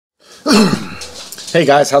Hey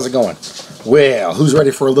guys, how's it going? Well, who's ready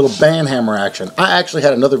for a little banhammer action? I actually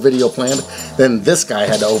had another video planned, then this guy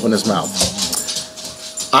had to open his mouth.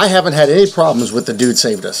 I haven't had any problems with the dude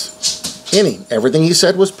saved us. Everything he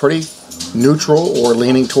said was pretty neutral or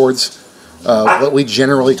leaning towards what we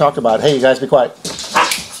generally talked about. Hey, you guys, be quiet.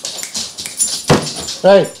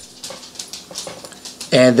 Hey.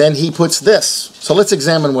 And then he puts this. So let's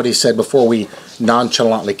examine what he said before we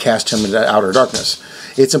nonchalantly cast him into outer darkness.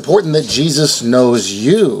 It's important that Jesus knows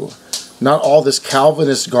you, not all this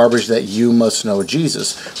Calvinist garbage that you must know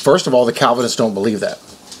Jesus. First of all, the Calvinists don't believe that.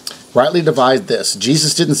 Rightly divide this.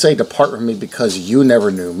 Jesus didn't say, depart from me because you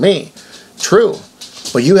never knew me. True.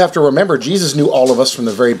 But you have to remember, Jesus knew all of us from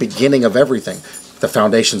the very beginning of everything, the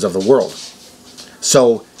foundations of the world.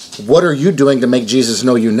 So what are you doing to make Jesus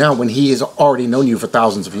know you now when he has already known you for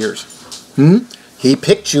thousands of years? He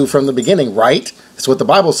picked you from the beginning, right? That's what the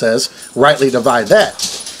Bible says. Rightly divide that.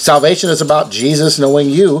 Salvation is about Jesus knowing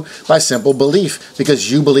you by simple belief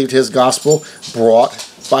because you believed his gospel brought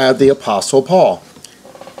by the Apostle Paul.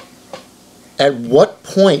 At what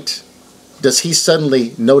point does he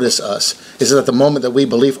suddenly notice us? Is it at the moment that we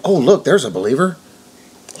believe, oh, look, there's a believer?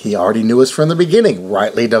 He already knew us from the beginning.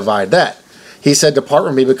 Rightly divide that. He said, depart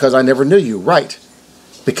from me because I never knew you. Right.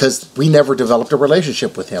 Because we never developed a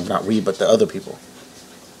relationship with him. Not we, but the other people.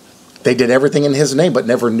 They did everything in his name, but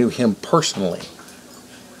never knew him personally.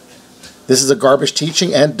 This is a garbage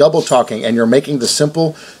teaching and double talking, and you're making the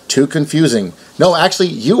simple too confusing. No, actually,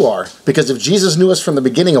 you are. Because if Jesus knew us from the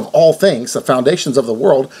beginning of all things, the foundations of the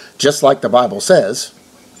world, just like the Bible says,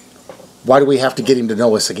 why do we have to get him to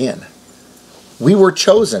know us again? We were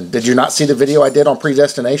chosen. Did you not see the video I did on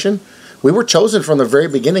predestination? We were chosen from the very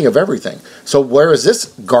beginning of everything. So where is this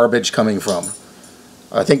garbage coming from?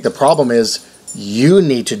 I think the problem is you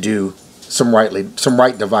need to do some right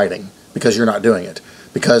dividing because you're not doing it.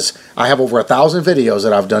 Because I have over 1,000 videos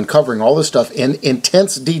that I've done covering all this stuff in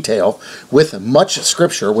intense detail with much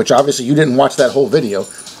scripture, which obviously you didn't watch that whole video.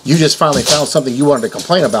 You just finally found something you wanted to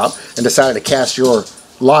complain about and decided to cast your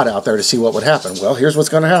lot out there to see what would happen. Well, here's what's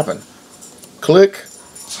going to happen. Click,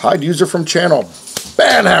 hide user from channel.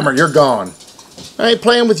 Banhammer, you're gone. I ain't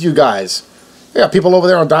playing with you guys. Yeah, people over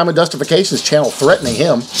there on Diamond Dustification's channel threatening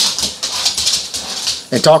him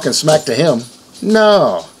and talking smack to him.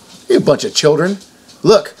 No, you bunch of children.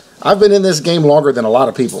 Look, I've been in this game longer than a lot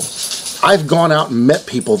of people. I've gone out and met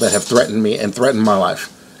people that have threatened me and threatened my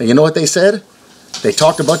life. And you know what they said? They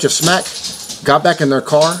talked a bunch of smack, got back in their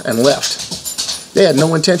car, and left. They had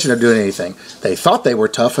no intention of doing anything. They thought they were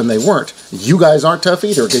tough, and they weren't. You guys aren't tough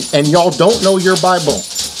either, and y'all don't know your Bible.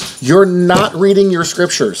 You're not reading your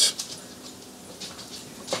scriptures.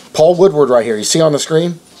 Paul Woodward right here. You see on the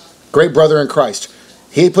screen? Great brother in Christ.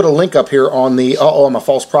 He put a link up here on the, I'm a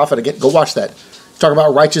false prophet again. Go watch that. Talk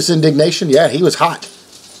about righteous indignation. Yeah, he was hot.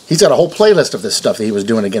 He's got a whole playlist of this stuff that he was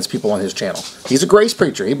doing against people on his channel. He's a grace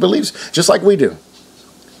preacher. He believes just like we do.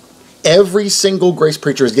 Every single grace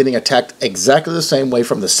preacher is getting attacked exactly the same way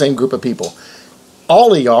from the same group of people.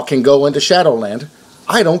 All of y'all can go into Shadowland.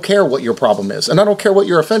 I don't care what your problem is, and I don't care what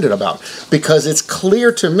you're offended about, because it's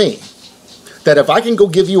clear to me that if I can go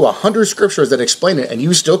give you 100 scriptures that explain it and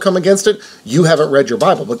you still come against it, you haven't read your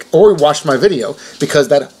Bible or watched my video, because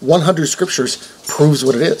that 100 scriptures proves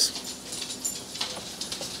what it is.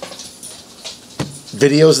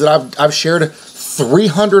 Videos that I've shared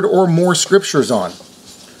 300 or more scriptures on,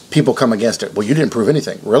 people come against it. Well, you didn't prove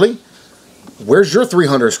anything. Really? Where's your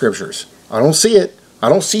 300 scriptures? I don't see it. I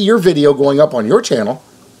don't see your video going up on your channel.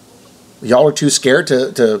 Y'all are too scared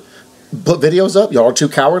to put videos up. Y'all are too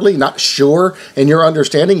cowardly, not sure in your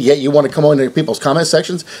understanding, yet you want to come into people's comment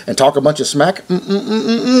sections and talk a bunch of smack.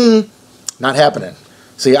 Not happening.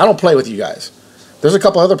 See, I don't play with you guys. There's a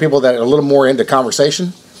couple other people that are a little more into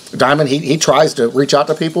conversation. Diamond, he tries to reach out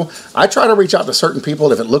to people. I try to reach out to certain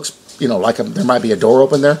people if it looks, like there might be a door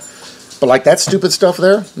open there. But like that stupid stuff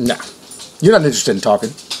there, nah. You're not interested in talking.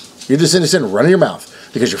 You're just interested in running your mouth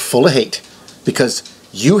because you're full of hate. Because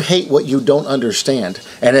you hate what you don't understand.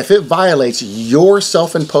 And if it violates your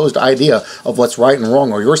self-imposed idea of what's right and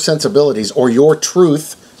wrong, or your sensibilities, or your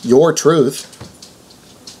truth,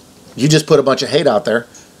 you just put a bunch of hate out there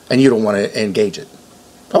and you don't want to engage it.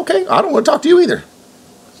 Okay, I don't want to talk to you either.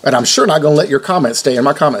 And I'm sure not going to let your comments stay in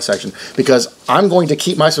my comment section, because I'm going to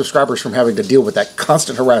keep my subscribers from having to deal with that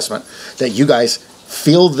constant harassment that you guys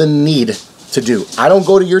feel the need to do. I don't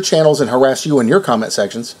go to your channels and harass you in your comment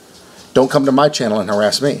sections. Don't come to my channel and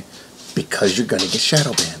harass me, because you're going to get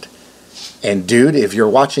shadow banned. And dude, if you're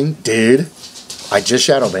watching, dude, I just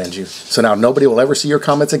shadow banned you. So now nobody will ever see your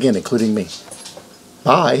comments again, including me.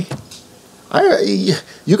 Bye.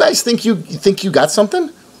 You guys think you got something?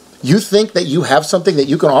 You think that you have something that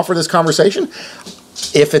you can offer this conversation?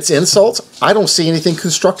 If it's insults, I don't see anything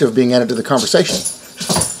constructive being added to the conversation.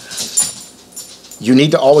 You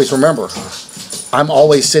need to always remember, I'm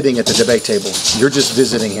always sitting at the debate table. You're just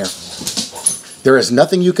visiting here. There is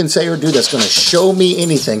nothing you can say or do that's going to show me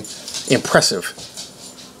anything impressive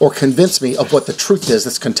or convince me of what the truth is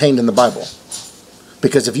that's contained in the Bible.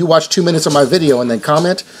 Because if you watch 2 minutes of my video and then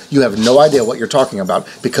comment, you have no idea what you're talking about,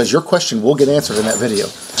 because your question will get answered in that video.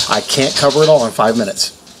 I can't cover it all in 5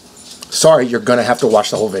 minutes. Sorry, you're going to have to watch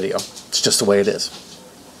the whole video. It's just the way it is.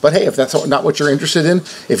 But hey, if that's not what you're interested in,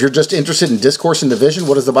 if you're just interested in discourse and division,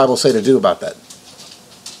 what does the Bible say to do about that?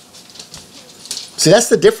 See, that's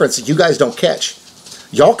the difference that you guys don't catch.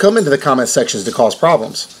 Y'all come into the comment sections to cause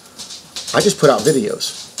problems. I just put out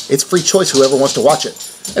videos. It's free choice, whoever wants to watch it.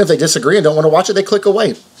 And if they disagree and don't want to watch it, they click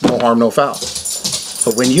away. No harm, no foul.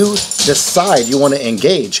 But when you decide you want to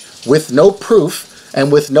engage with no proof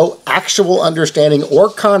and with no actual understanding or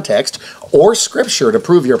context or scripture to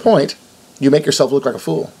prove your point, you make yourself look like a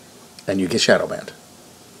fool and you get shadow banned.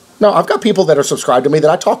 Now, I've got people that are subscribed to me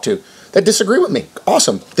that I talk to that disagree with me.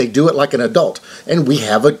 Awesome. They do it like an adult. And we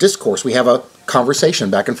have a discourse. We have a conversation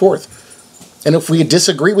back and forth. And if we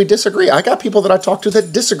disagree, we disagree. I got people that I talk to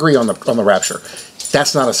that disagree on the rapture.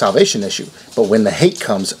 That's not a salvation issue. But when the hate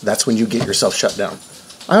comes, that's when you get yourself shut down.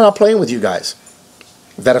 I'm not playing with you guys.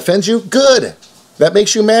 If that offends you, good. That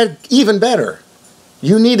makes you mad, even better.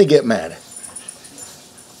 You need to get mad.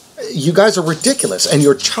 You guys are ridiculous, and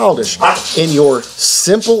you're childish in your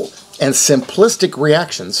simple and simplistic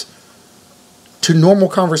reactions to normal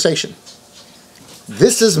conversation.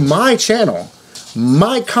 This is my channel,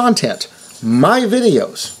 my content, my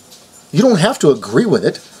videos. You don't have to agree with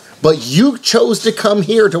it, but you chose to come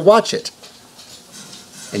here to watch it.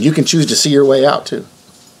 And you can choose to see your way out too.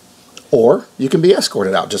 Or you can be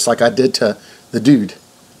escorted out, just like I did to the dude.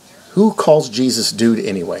 Who calls Jesus dude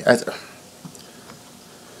anyway?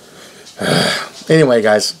 Anyway,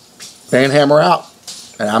 guys, banhammer out.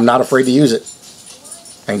 And I'm not afraid to use it.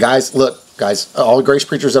 And guys, look, guys, all the grace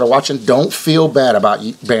preachers that are watching, don't feel bad about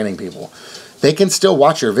banning people. They can still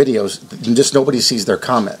watch your videos, just nobody sees their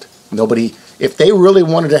comment. Nobody, if they really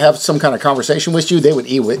wanted to have some kind of conversation with you, they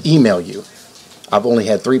would email you. I've only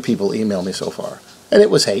had 3 people email me so far, and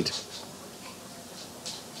it was hate.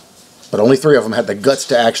 But only 3 of them had the guts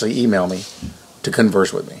to actually email me to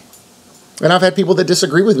converse with me. And I've had people that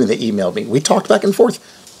disagree with me that emailed me. We talked back and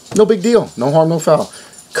forth. No big deal. No harm, no foul.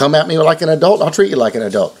 Come at me like an adult, I'll treat you like an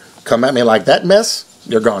adult. Come at me like that mess,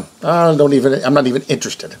 you're gone. I'm not even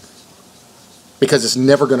interested. Because it's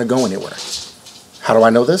never going to go anywhere. How do I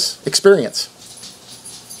know this? Experience.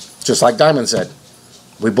 Just like Diamond said,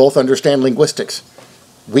 we both understand linguistics.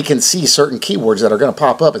 We can see certain keywords that are going to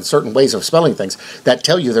pop up in certain ways of spelling things that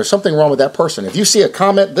tell you there's something wrong with that person. If you see a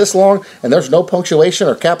comment this long and there's no punctuation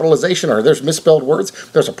or capitalization or there's misspelled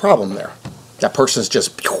words, there's a problem there. That person's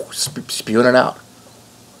just spewing it out.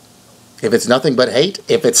 If it's nothing but hate,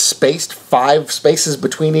 if it's spaced 5 spaces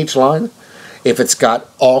between each line, if it's got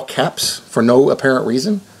all caps for no apparent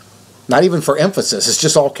reason, not even for emphasis, it's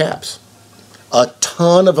just all caps. A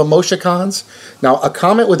ton of emoticons. Now, a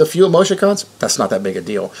comment with a few emoticons, that's not that big a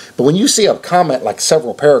deal. But when you see a comment like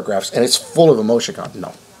several paragraphs and it's full of emoticons,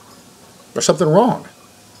 no. There's something wrong.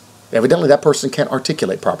 Evidently, that person can't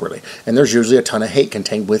articulate properly. And there's usually a ton of hate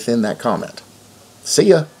contained within that comment. See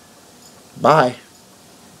ya. Bye.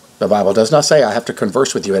 The Bible does not say I have to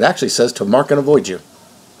converse with you. It actually says to mark and avoid you.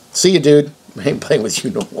 See you, dude. I ain't playing with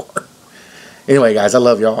you no more. Anyway, guys, I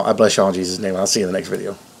love y'all. I bless y'all in Jesus' name. I'll see you in the next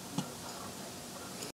video.